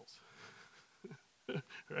his sandals.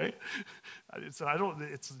 Right? So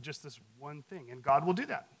it's just this one thing. And God will do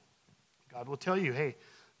that. God will tell you, hey,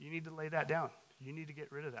 you need to lay that down. You need to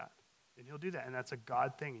get rid of that. And he'll do that. And that's a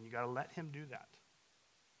God thing. And you got to let him do that.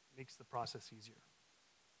 It makes the process easier.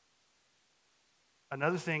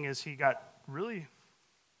 Another thing is he got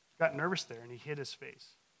nervous there and he hid his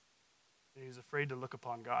face. And he was afraid to look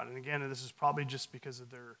upon God. And again, this is probably just because of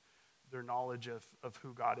their knowledge of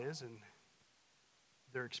who God is and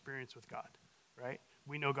their experience with God, right?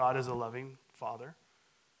 We know God is a loving Father.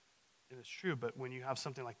 And it's true, but when you have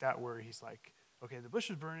something like that where he's like, okay, the bush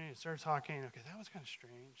is burning, he starts talking, okay, that was kind of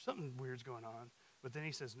strange. Something weird's going on. But then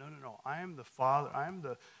he says, no, I am the Father, I am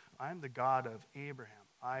the God of Abraham,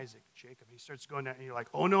 Isaac, Jacob. He starts going down, and you're like,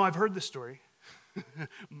 oh no, I've heard this story.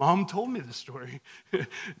 Mom told me this story.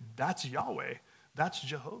 That's Yahweh. That's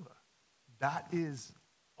Jehovah. That is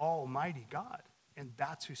Almighty God. And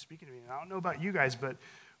that's who's speaking to me. And I don't know about you guys, but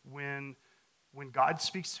when God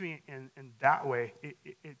speaks to me in that way,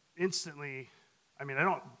 it instantly, I mean, I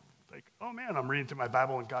don't like, oh man, I'm reading through my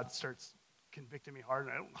Bible and God starts convicting me hard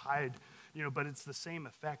and I don't hide, but it's the same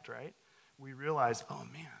effect, right? We realize, oh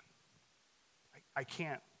man, I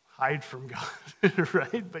can't hide from God,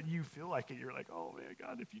 right? But you feel like it. You're like, oh man,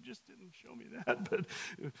 God, if you just didn't show me that.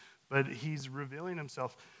 But he's revealing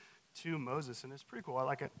himself to Moses, and it's pretty cool. I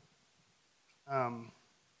like it.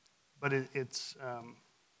 But it's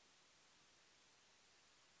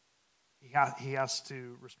he has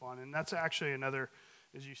to respond, and that's actually another,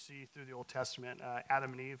 as you see through the Old Testament,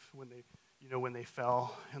 Adam and Eve when they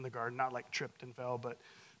fell in the garden, not like tripped and fell, but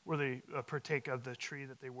where they partake of the tree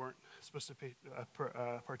that they weren't supposed to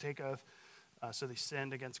partake of. So they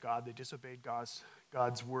sinned against God. They disobeyed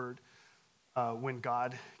God's word. When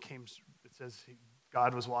God came, it says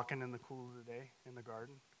God was walking in the cool of the day in the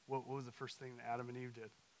garden. What was the first thing that Adam and Eve did?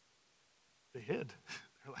 They hid.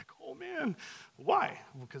 They're like, oh man, why?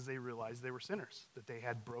 Because they realized they were sinners, that they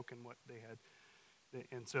had broken what they had.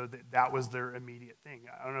 And so that was their immediate thing.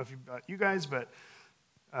 I don't know about you guys, but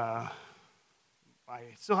I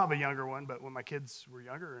still have a younger one, but when my kids were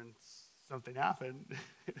younger and something happened,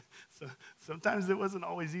 so sometimes it wasn't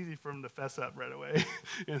always easy for them to fess up right away.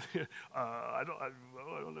 And, I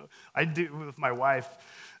don't know. I do with my wife.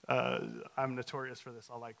 I'm notorious for this.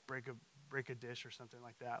 I'll like break a dish or something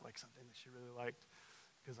like that, like something that she really liked,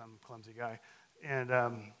 because I'm a clumsy guy, and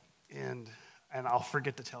I'll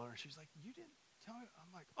forget to tell her. And she's like, "You didn't tell me."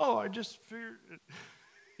 I'm like, "Oh, I just figured."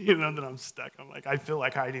 That I'm stuck. I'm like, I feel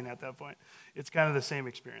like hiding at that point. It's kind of the same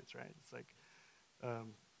experience, right? It's like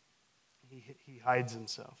he hides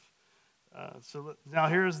himself. So now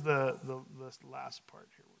here's the last part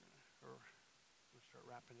here. We're gonna start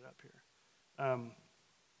wrapping it up here.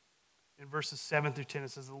 In verses 7 through 10, it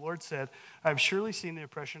says, "The Lord said, I have surely seen the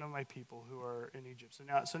oppression of my people who are in Egypt."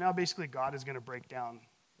 So now basically God is going to break down.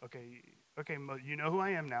 Okay, you know who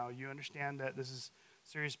I am now. You understand that this is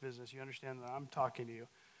serious business. You understand that I'm talking to you.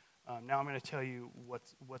 Now I'm going to tell you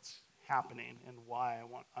what's happening and why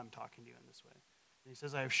I'm talking to you in this way. And he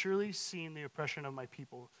says, "I have surely seen the oppression of my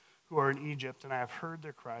people who are in Egypt, and I have heard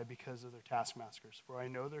their cry because of their taskmasters, for I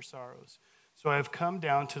know their sorrows. So I have come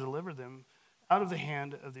down to deliver them out of the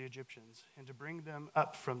hand of the Egyptians, and to bring them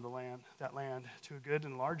up from that land, to a good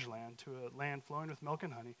and large land, to a land flowing with milk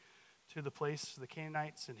and honey, to the place the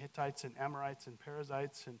Canaanites and Hittites and Amorites and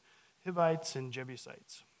Perizzites and Hivites and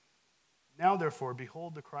Jebusites. Now, therefore,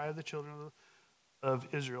 behold, the cry of the children of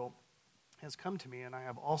Israel has come to me, and I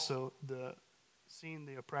have also seen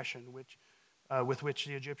the oppression with which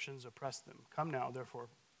the Egyptians oppressed them. Come now, therefore,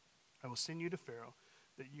 I will send you to Pharaoh,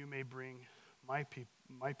 that you may bring my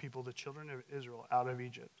people, the children of Israel, out of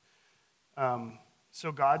Egypt."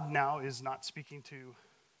 So God now is not speaking to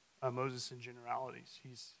Moses in generalities.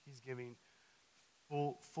 He's giving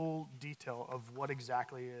full detail of what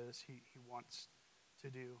exactly it is he wants to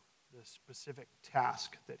do, the specific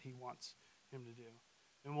task that he wants him to do.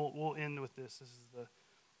 And we'll end with this. This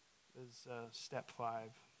is step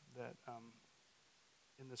 5, that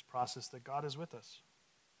in this process that God is with us.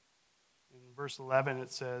 In verse 11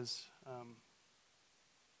 it says, I'm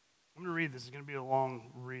going to read this. It's going to be a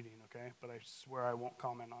long reading, okay? But I swear I won't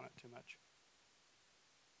comment on it too much.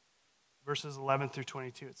 Verses 11 through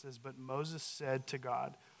 22, it says, "But Moses said to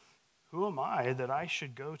God, 'Who am I that I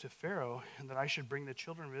should go to Pharaoh and that I should bring the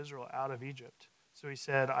children of Israel out of Egypt?' So he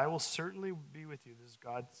said, I will certainly be with you. This is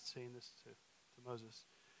God saying this to Moses.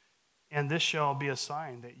 And this shall be a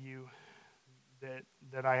sign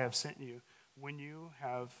that I have sent you. When you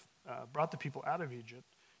have brought the people out of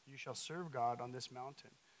Egypt, you shall serve God on this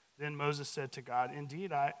mountain. Then Moses said to God,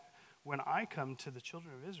 indeed, when I come to the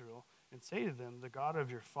children of Israel and say to them, the God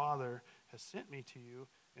of your father has sent me to you,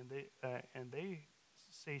 and they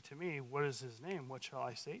say to me, what is his name? What shall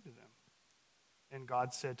I say to them? And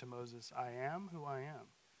God said to Moses, I am who I am.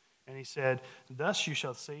 And he said, thus you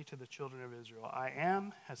shall say to the children of Israel, I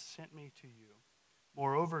am has sent me to you.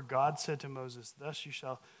 Moreover, God said to Moses, thus you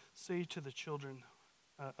shall say to the children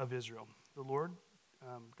of Israel, the Lord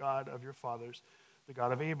God of your fathers, the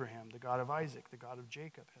God of Abraham, the God of Isaac, the God of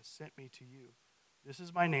Jacob, has sent me to you. This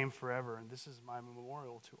is my name forever, and this is my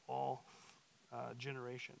memorial to all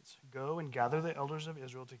generations. Go and gather the elders of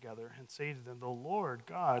Israel together and say to them, the Lord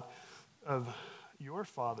God of your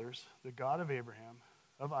fathers, the God of Abraham,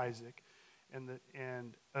 of Isaac,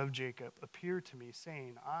 and of Jacob, appeared to me,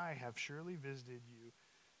 saying, I have surely visited you.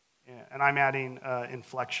 And I'm adding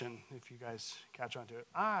inflection, if you guys catch on to it.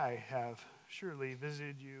 I have surely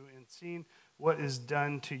visited you and seen what is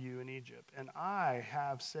done to you in Egypt. And I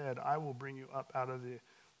have said, I will bring you up out of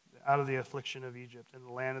the affliction of Egypt, and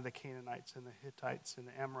the land of the Canaanites, and the Hittites, and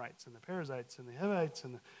the Amorites, and the Perizzites, and the Hivites,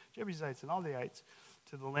 and the Jebusites, and all the ites,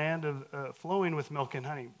 to the land of flowing with milk and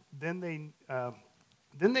honey. Then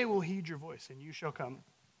they will heed your voice, and you shall come,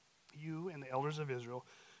 you and the elders of Israel,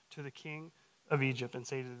 to the king of Egypt, and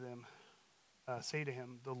say to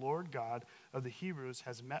him, the Lord God of the Hebrews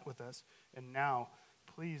has met with us, and now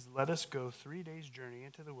please let us go 3 days' journey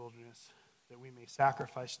into the wilderness, that we may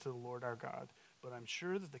sacrifice to the Lord our God. But I'm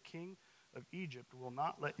sure that the king of Egypt will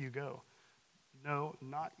not let you go, no,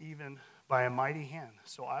 not even by a mighty hand.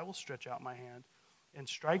 So I will stretch out my hand and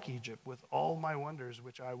strike Egypt with all my wonders,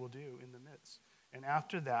 which I will do in the midst. And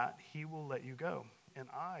after that, he will let you go. And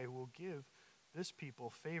I will give this people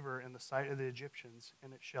favor in the sight of the Egyptians.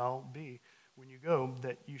 And it shall be, when you go,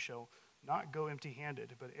 that you shall not go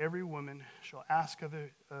empty-handed, but every woman shall ask of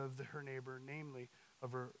her neighbor, namely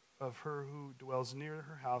of her who dwells near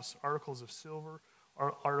her house, articles of silver,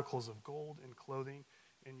 articles of gold, and clothing,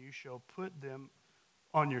 and you shall put them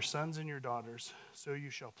on your sons and your daughters, so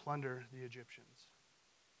you shall plunder the Egyptians.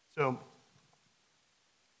 So,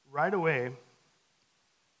 right away,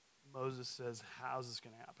 Moses says, how's this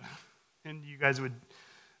going to happen? And you guys would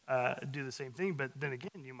do the same thing, but then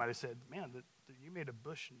again, you might have said, man, you made a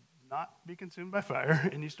bush not be consumed by fire,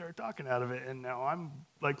 and you started talking out of it, and now I'm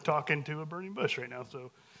like talking to a burning bush right now,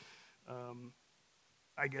 so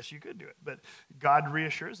I guess you could do it. But God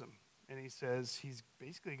reassures him, and he says he's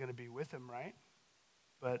basically going to be with him, right?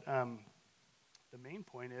 But the main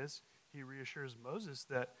point is he reassures Moses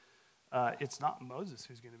that it's not Moses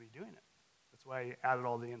who's going to be doing it. That's why he added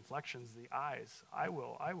all the inflections, the I's. I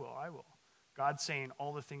will. God's saying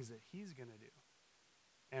all the things that he's going to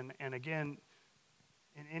do. And again,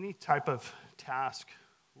 in any type of task,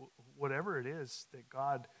 whatever it is that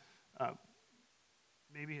God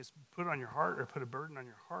maybe has put on your heart or put a burden on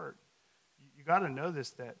your heart, you got to know this,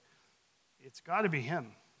 that it's got to be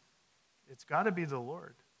him. It's got to be the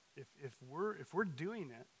Lord. If we're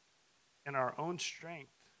doing it in our own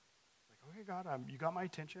strength, like, okay, God, you got my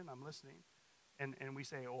attention, I'm listening, and we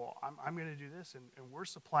say, oh, I'm going to do this, and we're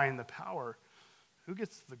supplying the power, who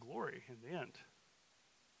gets the glory in the end?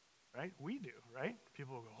 Right? We do, right?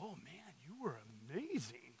 People will go, oh, man, you were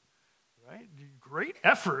amazing, right? Great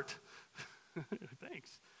effort.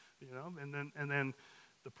 Thanks. And then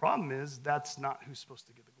the problem is that's not who's supposed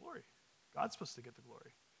to get the glory. God's supposed to get the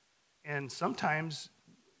glory. And sometimes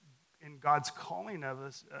in God's calling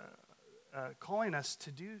us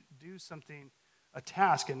to do something, a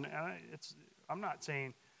task, and I'm not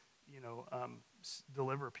saying,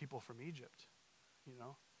 deliver people from Egypt,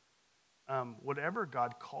 whatever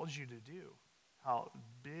God calls you to do, how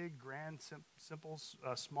big, grand, simple,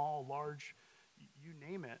 small, large, you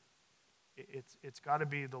name it, it's got to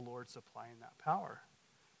be the Lord supplying that power.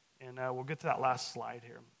 And we'll get to that last slide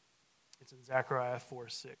here. It's in Zechariah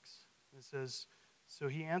 4:6. It says, so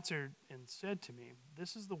he answered and said to me,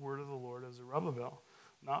 this is the word of the Lord of Zerubbabel,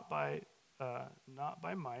 not by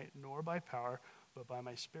might nor by power, but by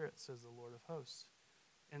my spirit, says the Lord of hosts.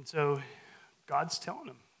 And so God's telling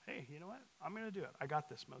him, hey, you know what? I'm going to do it. I got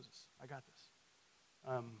this, Moses. I got this.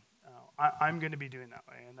 I'm going to be doing that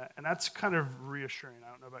way. And that's kind of reassuring. I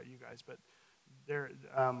don't know about you guys, but there,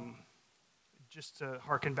 just to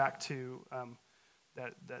harken back to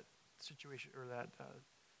that situation, or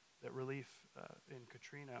that relief in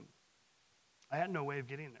Katrina, I had no way of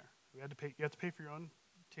getting there. You have to pay for your own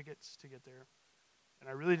tickets to get there. And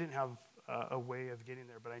I really didn't have a way of getting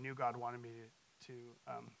there, but I knew God wanted me to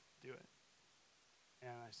do it.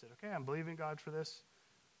 And I said, okay, I'm believing God for this.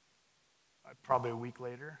 Probably a week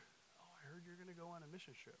later, I heard you're going to go on a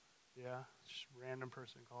mission trip. Yeah, just random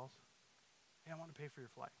person calls. Hey, I want to pay for your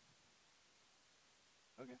flight.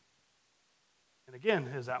 Okay. And again,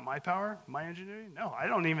 is that my power, my ingenuity? No, I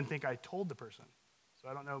don't even think I told the person. So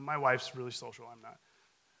I don't know. My wife's really social. I'm not.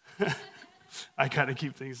 I kind of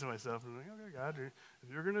keep things to myself. I'm like, okay, God, if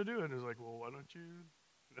you're going to do it, it's like, well, why don't you?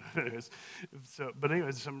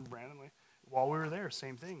 anyways, some randomly, while we were there,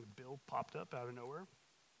 same thing. Bill popped up out of nowhere.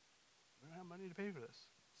 We don't have money to pay for this.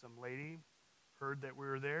 Some lady heard that we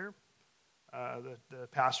were there. The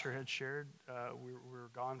pastor had shared we were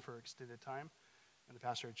gone for extended time. And the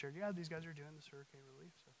pastor had shared, yeah, these guys are doing this hurricane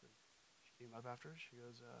relief stuff. And she came up after. She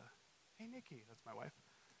goes, hey, Nikki, that's my wife.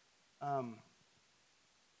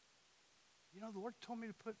 The Lord told me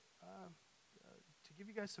to give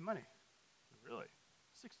you guys some money. Really?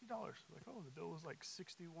 $60. Like, oh, the bill was like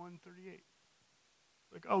 $61.38.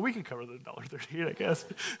 Like, oh, we can cover the $1.38, I guess.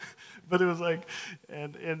 But it was like,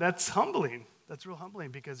 and that's humbling. That's real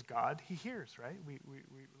humbling because God, He hears, right? We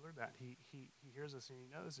learned that. He hears us and He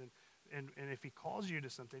knows. And if He calls you to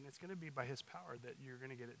something, it's going to be by His power that you're going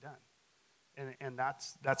to get it done. And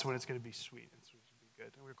that's when it's going to be sweet. It's going to be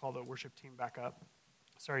good. And we're call the worship team back up.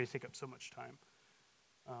 Sorry to take up so much time.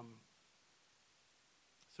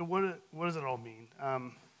 So what does it all mean?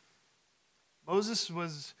 Moses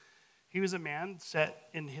was a man set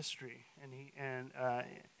in history, and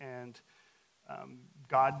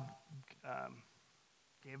God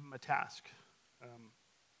gave him a task.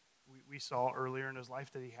 We saw earlier in his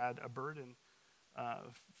life that he had a burden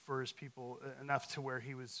for his people enough to where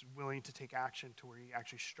he was willing to take action, to where he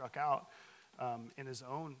actually struck out in his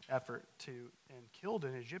own effort and killed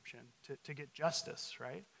an Egyptian to get justice,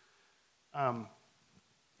 right?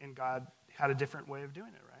 And God had a different way of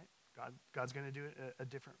doing it, right? God's going to do it a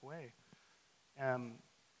different way. And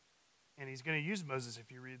He's going to use Moses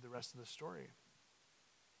if you read the rest of the story.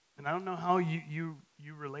 And I don't know how you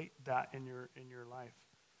relate that in your life.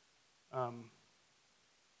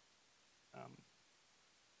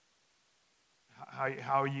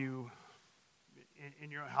 How you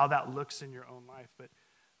how that looks in your own life, but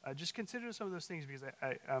just consider some of those things because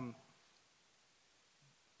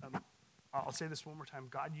I'll say this one more time.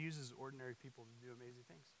 God uses ordinary people to do amazing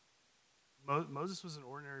things. Moses was an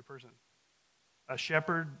ordinary person, a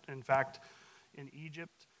shepherd. In fact, in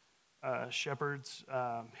Egypt, shepherds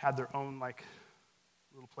had their own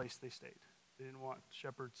little place they stayed. They didn't want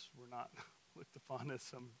shepherds were not looked upon as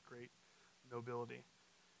some great nobility,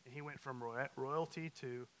 and he went from royalty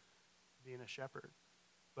to being a shepherd.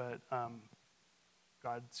 But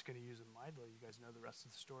God's going to use him mightily. You guys know the rest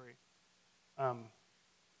of the story.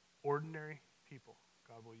 Ordinary people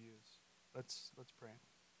God will use. Let's pray.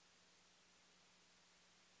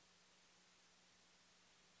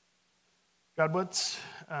 God,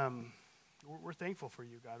 we're thankful for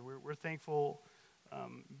you, God. We're thankful.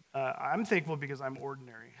 I'm thankful because I'm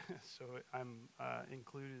ordinary, so I'm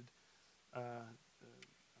included,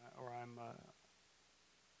 or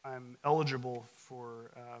I'm eligible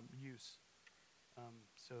for use.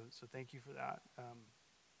 So thank you for that.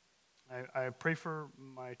 I pray for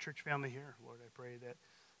my church family here, Lord. I pray that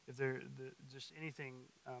if just anything,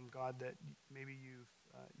 God, that maybe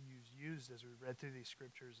you've used as we read through these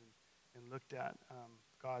scriptures and looked at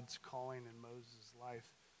God's calling in Moses'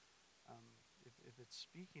 life, if it's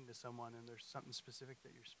speaking to someone and there's something specific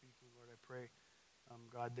that you're speaking, Lord, I pray,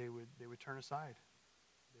 God, they would turn aside.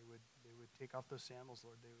 They would take off those sandals,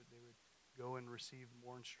 Lord. They would go and receive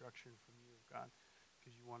more instruction from you, God,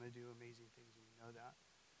 because you want to do amazing things, and we know that.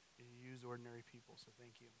 And you use ordinary people, so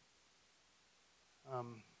thank you.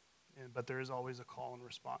 But there is always a call and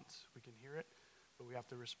response. We can hear it, but we have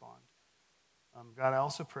to respond. God, I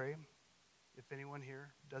also pray if anyone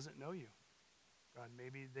here doesn't know you, God,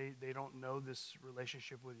 maybe they don't know this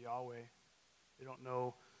relationship with Yahweh. They don't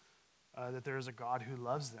know that there is a God who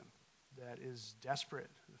loves them, that is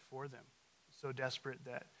desperate for them, so desperate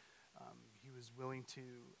that he was willing to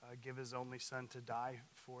give his only son to die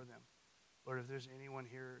for them. Lord, if there's anyone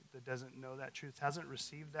here that doesn't know that truth, hasn't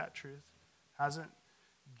received that truth, hasn't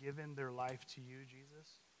given their life to you,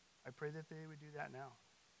 Jesus, I pray that they would do that now.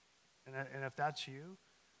 And if that's you,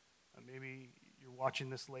 maybe you're watching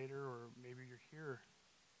this later, or maybe you're here,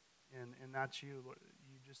 and that's you. Lord,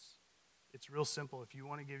 it's real simple. If you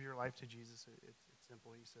want to give your life to Jesus, it's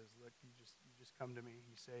simple. He says, look, you just come to me.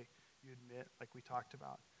 You admit, like we talked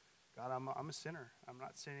about, God, I'm a sinner. I'm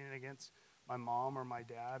not sinning against my mom or my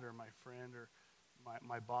dad or my friend or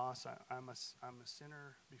my boss. I'm a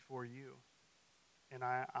sinner before you. And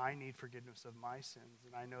I need forgiveness of my sins.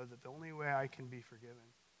 And I know that the only way I can be forgiven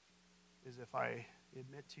is if I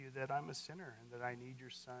admit to you that I'm a sinner and that I need your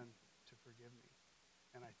Son to forgive me.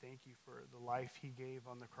 And I thank you for the life he gave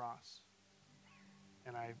on the cross.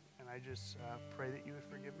 And I just pray that you would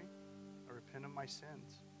forgive me. I repent of my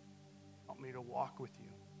sins. Help me to walk with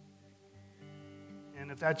you.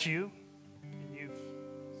 And if that's you, and you've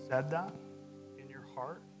said that in your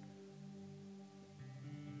heart,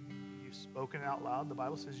 you've spoken out loud, the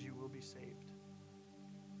Bible says you will be saved.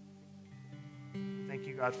 Thank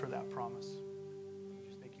you, God, for that promise.